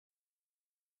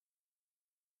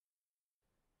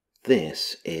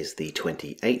This is the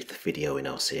 28th video in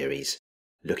our series,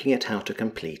 looking at how to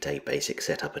complete a basic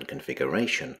setup and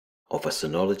configuration of a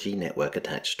Synology network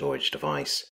attached storage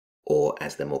device, or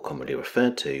as they're more commonly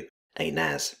referred to, a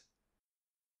NAS.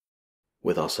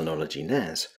 With our Synology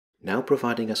NAS now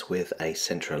providing us with a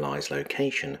centralized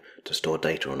location to store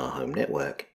data on our home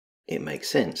network, it makes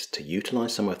sense to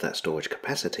utilize some of that storage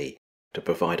capacity to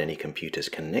provide any computers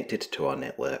connected to our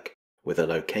network with a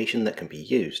location that can be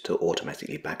used to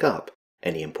automatically back up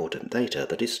any important data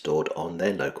that is stored on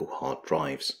their local hard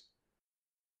drives.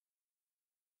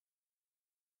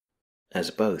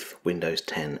 As both Windows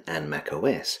 10 and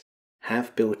macOS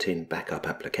have built-in backup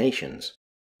applications,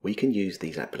 we can use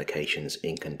these applications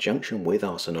in conjunction with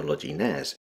our Synology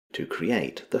NAS to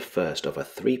create the first of a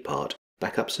three-part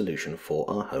backup solution for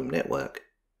our home network.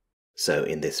 So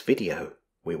in this video,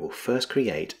 we will first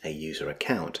create a user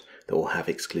account that will have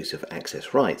exclusive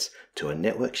access rights to a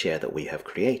network share that we have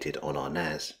created on our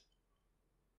NAS.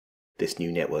 This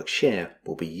new network share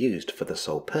will be used for the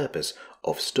sole purpose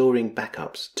of storing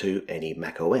backups to any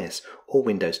macOS or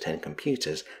Windows 10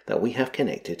 computers that we have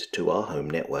connected to our home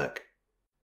network.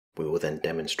 We will then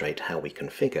demonstrate how we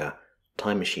configure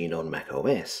Time Machine on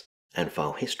macOS and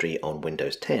File History on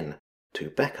Windows 10 to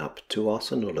back up to our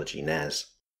Synology NAS.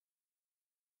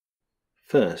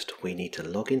 First, we need to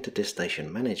log into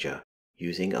DiskStation Manager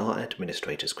using our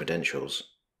administrator's credentials.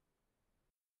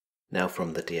 Now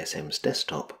from the DSM's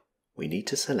desktop, we need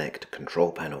to select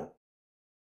Control Panel.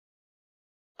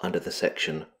 Under the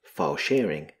section File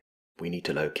Sharing, we need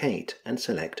to locate and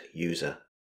select User.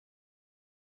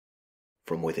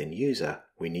 From within User,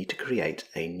 we need to create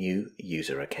a new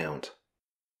user account.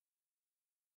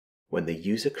 When the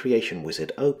User Creation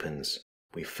Wizard opens,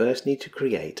 we first need to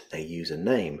create a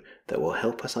username that will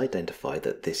help us identify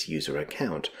that this user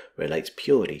account relates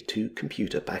purely to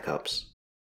computer backups.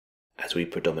 As we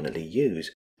predominantly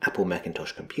use Apple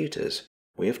Macintosh computers,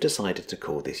 we have decided to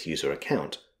call this user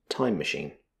account Time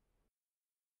Machine.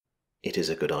 It is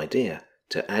a good idea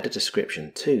to add a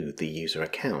description to the user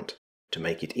account to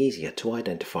make it easier to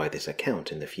identify this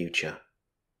account in the future.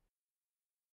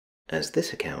 As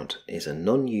this account is a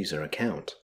non-user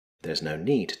account, there's no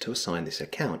need to assign this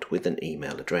account with an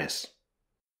email address.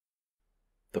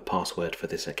 The password for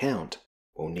this account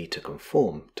will need to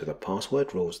conform to the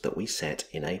password rules that we set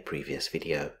in a previous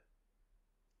video.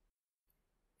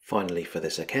 Finally, for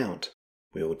this account,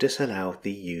 we will disallow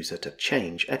the user to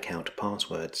change account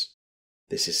passwords.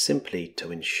 This is simply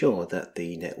to ensure that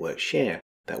the network share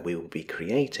that we will be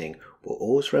creating will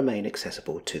always remain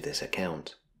accessible to this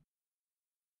account.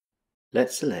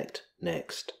 Let's select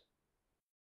Next.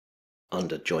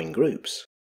 Under Join Groups,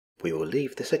 we will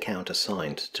leave this account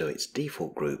assigned to its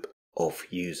default group of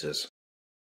users.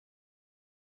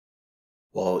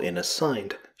 While in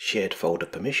Assigned Shared Folder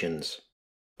Permissions,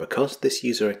 because this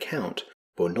user account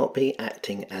will not be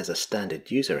acting as a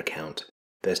standard user account,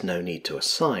 there's no need to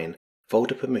assign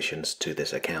folder permissions to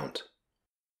this account.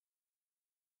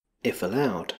 If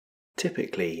allowed,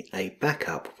 typically a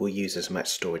backup will use as much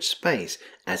storage space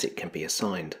as it can be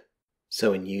assigned.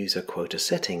 So in User Quota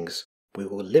Settings, we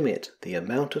will limit the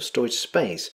amount of storage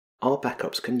space our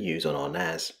backups can use on our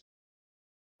NAS.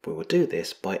 We will do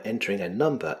this by entering a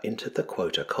number into the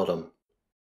quota column.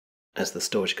 As the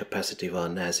storage capacity of our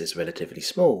NAS is relatively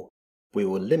small, we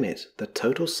will limit the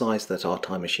total size that our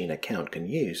Time Machine account can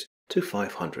use to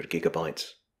 500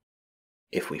 gigabytes.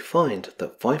 If we find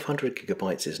that 500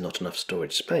 gigabytes is not enough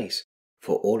storage space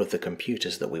for all of the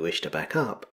computers that we wish to back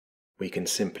up, we can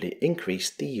simply increase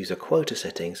the user quota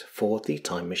settings for the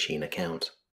Time Machine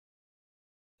account.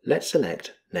 Let's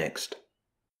select Next.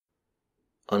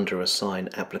 Under Assign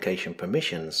Application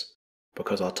Permissions,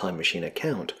 because our Time Machine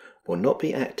account will not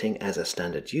be acting as a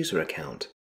standard user account,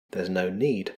 there's no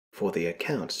need for the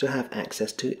account to have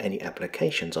access to any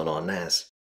applications on our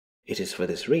NAS. It is for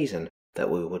this reason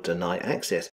that we will deny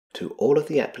access to all of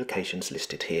the applications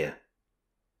listed here.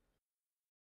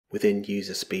 Within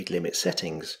User Speed Limit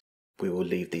Settings, we will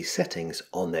leave these settings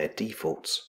on their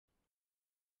defaults.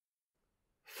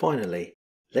 Finally,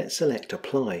 let's select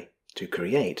Apply to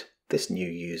create this new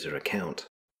user account.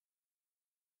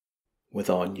 With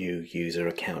our new user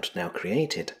account now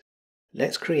created,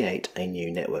 let's create a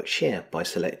new network share by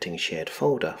selecting Shared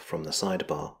Folder from the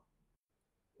sidebar.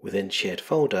 Within Shared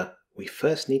Folder, we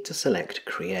first need to select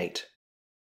Create.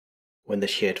 When the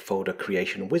Shared Folder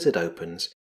Creation Wizard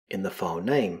opens, in the file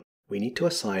name, we need to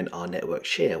assign our network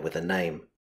share with a name.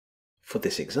 For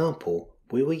this example,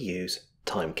 we will use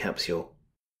Time Capsule.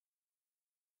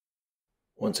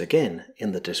 Once again,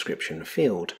 in the description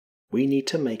field, we need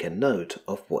to make a note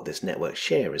of what this network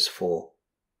share is for.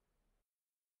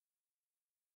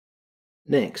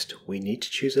 Next, we need to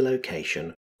choose a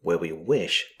location where we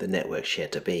wish the network share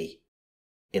to be.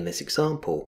 In this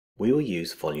example, we will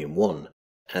use Volume 1,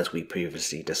 as we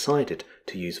previously decided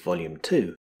to use Volume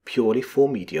 2 purely for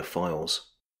media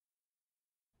files.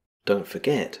 Don't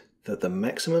forget that the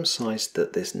maximum size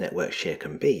that this network share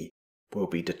can be will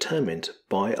be determined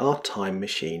by our Time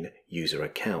Machine user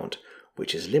account,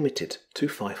 which is limited to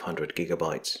 500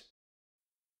 GB.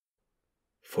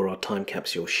 For our time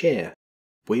capsule share,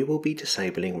 we will be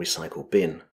disabling Recycle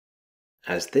Bin,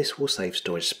 as this will save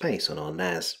storage space on our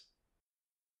NAS.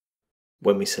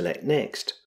 When we select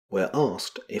Next, we're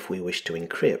asked if we wish to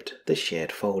encrypt the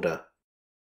shared folder.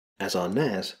 As our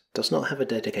NAS does not have a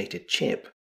dedicated chip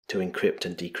to encrypt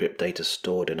and decrypt data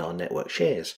stored in our network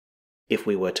shares, if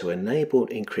we were to enable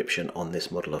encryption on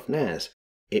this model of NAS,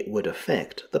 it would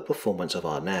affect the performance of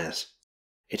our NAS.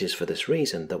 It is for this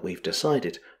reason that we've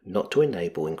decided not to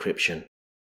enable encryption.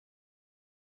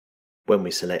 When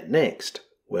we select Next,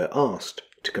 we're asked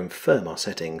to confirm our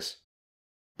settings.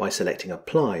 By selecting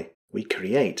Apply, we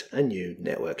create a new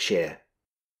network share.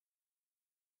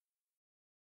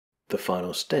 The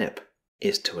final step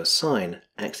is to assign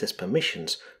access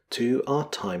permissions to our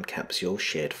time capsule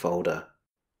shared folder.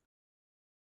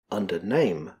 Under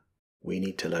Name, we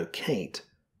need to locate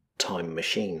Time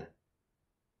Machine,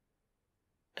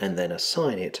 and then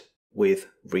assign it with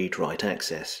read-write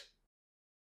access.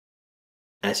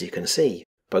 As you can see,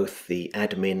 both the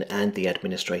admin and the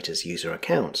administrator's user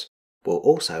accounts will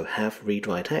also have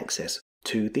read-write access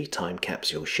to the time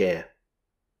capsule share.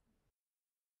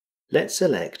 Let's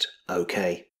select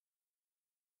OK.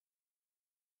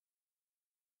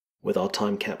 With our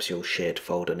time capsule shared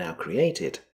folder now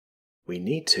created, we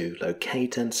need to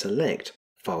locate and select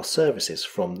File Services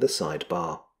from the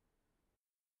sidebar.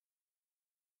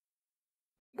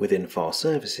 Within File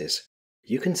Services,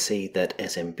 you can see that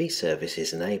SMB service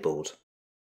is enabled.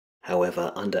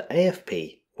 However, under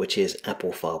AFP, which is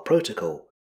Apple File Protocol,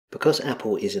 because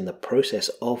Apple is in the process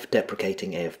of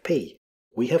deprecating AFP,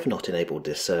 we have not enabled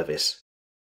this service.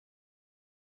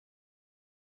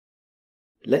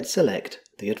 Let's select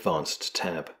the Advanced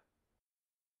tab.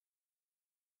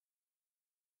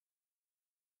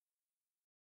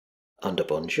 Under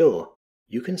Bonjour,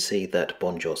 you can see that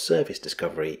Bonjour Service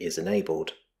Discovery is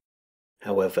enabled.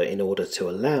 However, in order to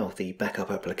allow the backup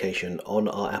application on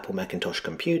our Apple Macintosh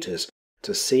computers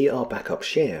to see our backup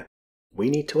share,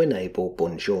 we need to enable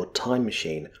Bonjour Time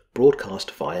Machine broadcast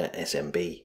via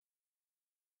SMB.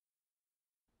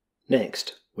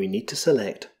 Next, we need to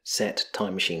select Set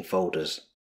Time Machine Folders.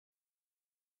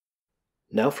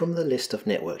 Now from the list of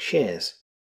network shares,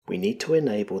 we need to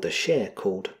enable the share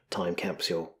called Time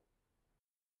Capsule.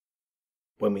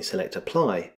 When we select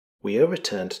Apply, we are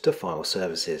returned to File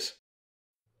Services.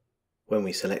 When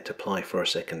we select Apply for a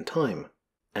second time,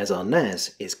 as our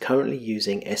NAS is currently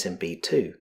using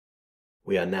SMB2,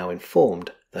 we are now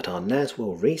informed that our NAS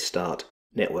will restart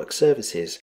Network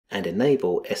Services and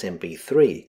enable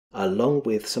SMB3 along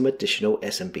with some additional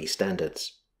SMB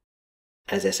standards.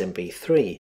 As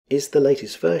SMB3 is the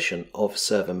latest version of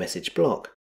Server Message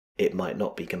Block, it might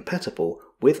not be compatible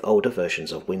with older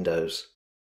versions of Windows.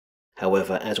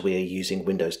 However, as we are using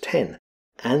Windows 10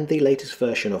 and the latest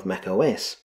version of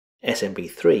macOS,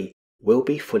 SMB3 will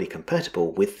be fully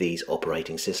compatible with these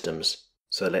operating systems.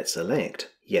 So let's select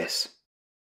Yes.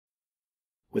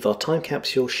 With our time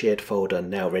capsule shared folder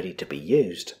now ready to be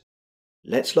used,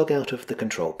 let's log out of the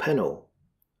Control Panel,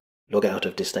 log out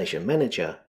of Destination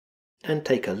Manager, and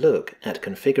take a look at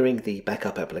configuring the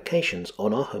backup applications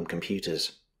on our home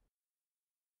computers.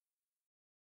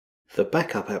 The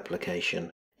backup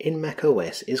application in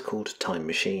macOS is called Time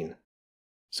Machine.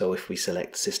 So if we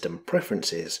select System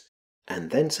Preferences and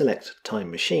then select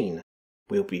Time Machine,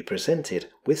 we'll be presented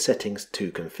with settings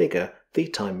to configure the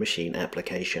Time Machine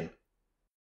application.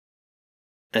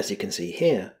 As you can see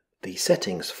here, the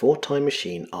settings for Time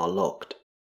Machine are locked.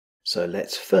 So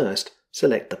let's first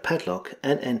select the padlock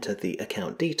and enter the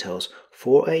account details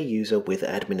for a user with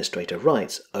administrator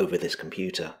rights over this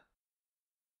computer.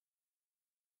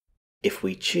 If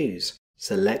we choose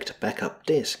Select Backup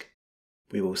Disk,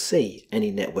 we will see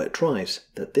any network drives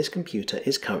that this computer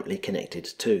is currently connected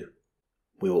to.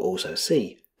 We will also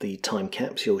see the time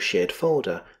capsule shared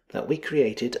folder that we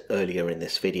created earlier in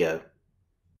this video.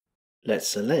 Let's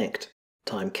select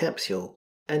Time Capsule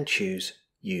and choose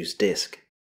Use Disk.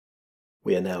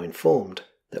 We are now informed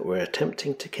that we're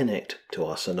attempting to connect to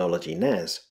our Synology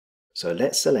NAS, so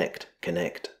let's select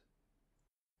Connect.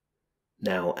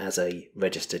 Now, as a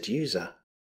registered user,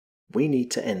 we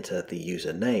need to enter the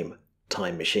username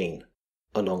Time Machine,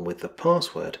 along with the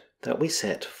password that we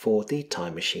set for the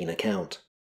Time Machine account.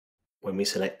 When we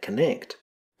select Connect,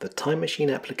 the Time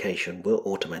Machine application will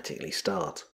automatically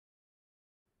start.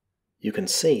 You can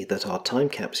see that our time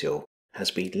capsule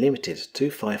has been limited to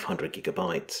 500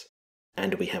 GB,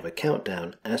 and we have a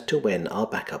countdown as to when our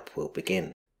backup will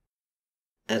begin.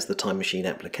 As the Time Machine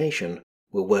application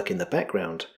will work in the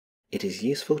background, it is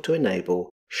useful to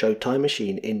enable Show Time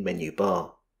Machine in menu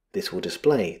bar. This will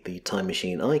display the Time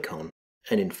Machine icon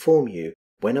and inform you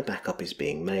when a backup is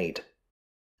being made.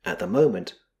 At the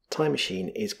moment, Time Machine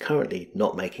is currently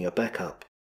not making a backup,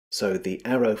 so the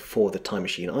arrow for the Time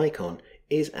Machine icon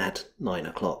is at 9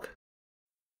 o'clock.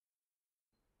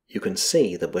 You can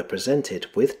see that we're presented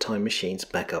with Time Machine's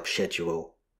backup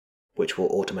schedule, which will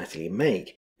automatically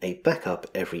make a backup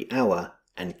every hour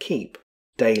and keep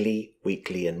daily,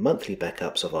 weekly and monthly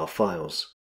backups of our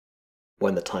files.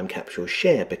 When the time capsule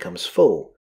share becomes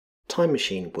full, Time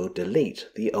Machine will delete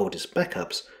the oldest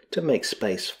backups to make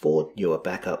space for newer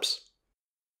backups.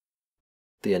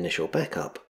 The initial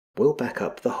backup will back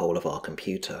up the whole of our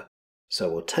computer,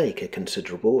 so will take a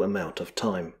considerable amount of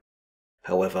time.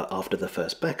 However, after the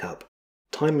first backup,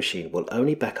 Time Machine will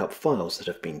only back up files that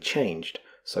have been changed,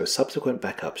 so subsequent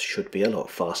backups should be a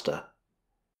lot faster.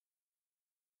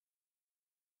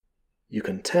 You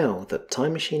can tell that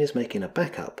Time Machine is making a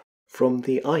backup from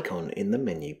the icon in the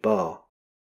menu bar.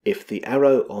 If the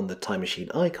arrow on the Time Machine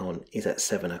icon is at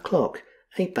 7 o'clock,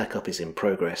 a backup is in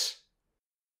progress.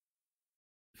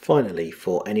 Finally,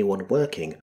 for anyone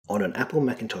working on an Apple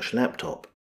Macintosh laptop,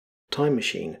 Time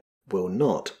Machine will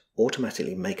not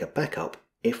automatically make a backup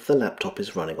if the laptop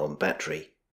is running on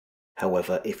battery.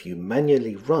 However, if you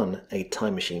manually run a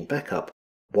Time Machine backup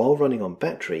while running on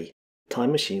battery,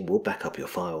 Time Machine will back up your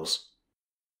files.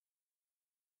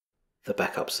 The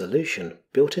backup solution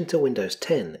built into Windows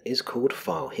 10 is called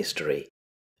File History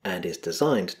and is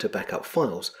designed to back up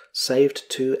files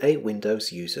saved to a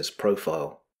Windows user's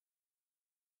profile.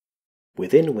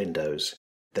 Within Windows,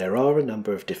 there are a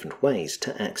number of different ways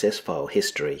to access file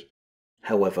history.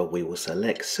 However, we will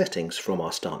select Settings from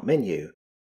our Start menu,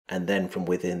 and then from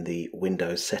within the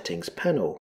Windows Settings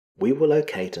panel, we will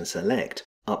locate and select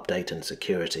Update and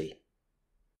Security.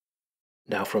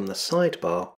 Now from the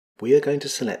sidebar, we are going to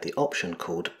select the option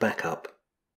called Backup.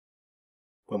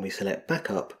 When we select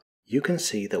Backup, you can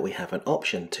see that we have an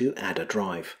option to add a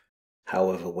drive.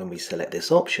 However, when we select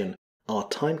this option, our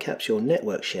time capsule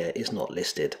network share is not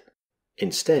listed.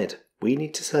 Instead, we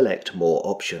need to select more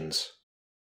options.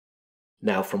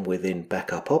 Now from within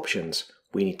Backup Options,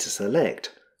 we need to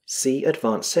select See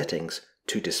Advanced Settings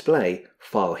to display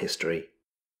File History.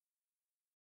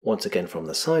 Once again from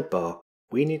the sidebar,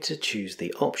 we need to choose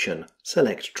the option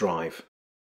Select Drive.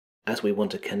 As we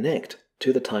want to connect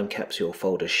to the time capsule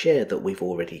folder share that we've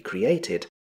already created,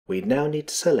 we now need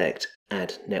to select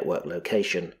Add Network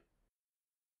Location.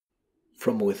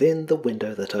 From within the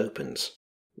window that opens,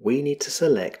 we need to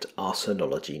select our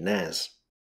Synology NAS,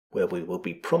 where we will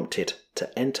be prompted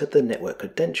to enter the network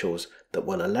credentials that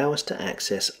will allow us to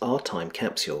access our time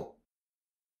capsule.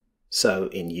 So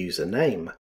in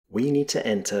username, we need to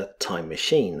enter Time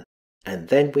Machine, and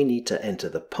then we need to enter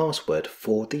the password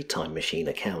for the Time Machine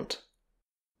account.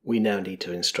 We now need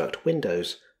to instruct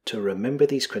Windows to remember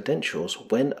these credentials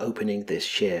when opening this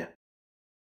share.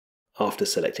 After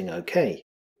selecting OK,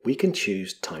 we can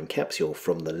choose Time Capsule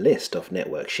from the list of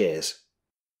network shares.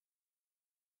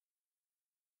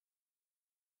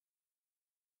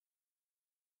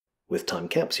 With Time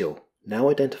Capsule now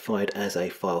identified as a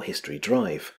file history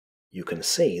drive, you can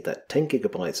see that 10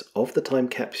 GB of the Time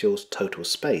Capsule's total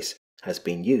space has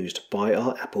been used by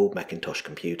our Apple Macintosh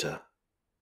computer.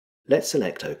 Let's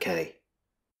select OK.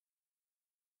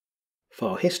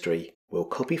 File History will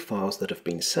copy files that have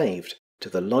been saved to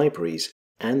the libraries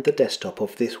and the desktop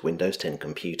of this Windows 10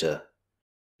 computer.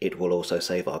 It will also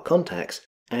save our contacts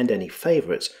and any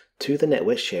favourites to the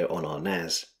network share on our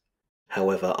NAS.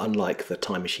 However, unlike the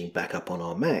Time Machine backup on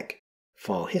our Mac,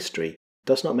 File History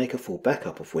does not make a full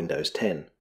backup of Windows 10.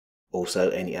 Also,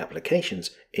 any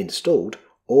applications installed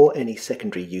or any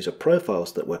secondary user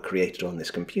profiles that were created on this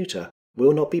computer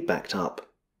will not be backed up.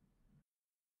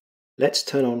 Let's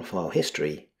turn on File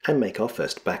History and make our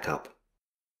first backup.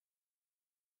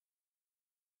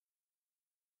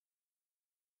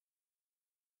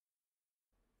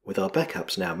 With our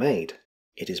backups now made,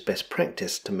 it is best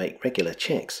practice to make regular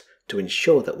checks to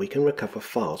ensure that we can recover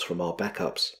files from our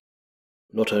backups.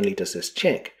 Not only does this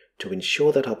check to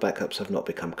ensure that our backups have not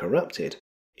become corrupted,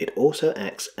 it also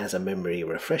acts as a memory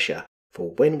refresher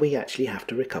for when we actually have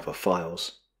to recover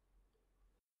files.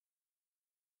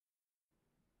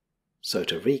 So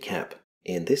to recap,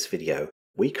 in this video,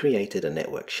 we created a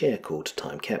network share called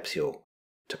Time Capsule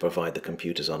to provide the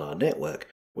computers on our network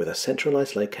with a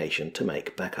centralized location to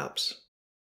make backups.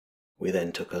 We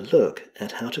then took a look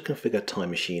at how to configure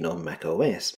Time Machine on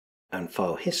macOS and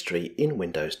file history in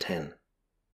Windows 10.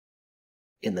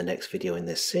 In the next video in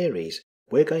this series,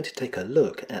 we're going to take a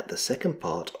look at the second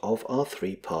part of our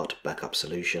three-part backup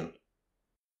solution.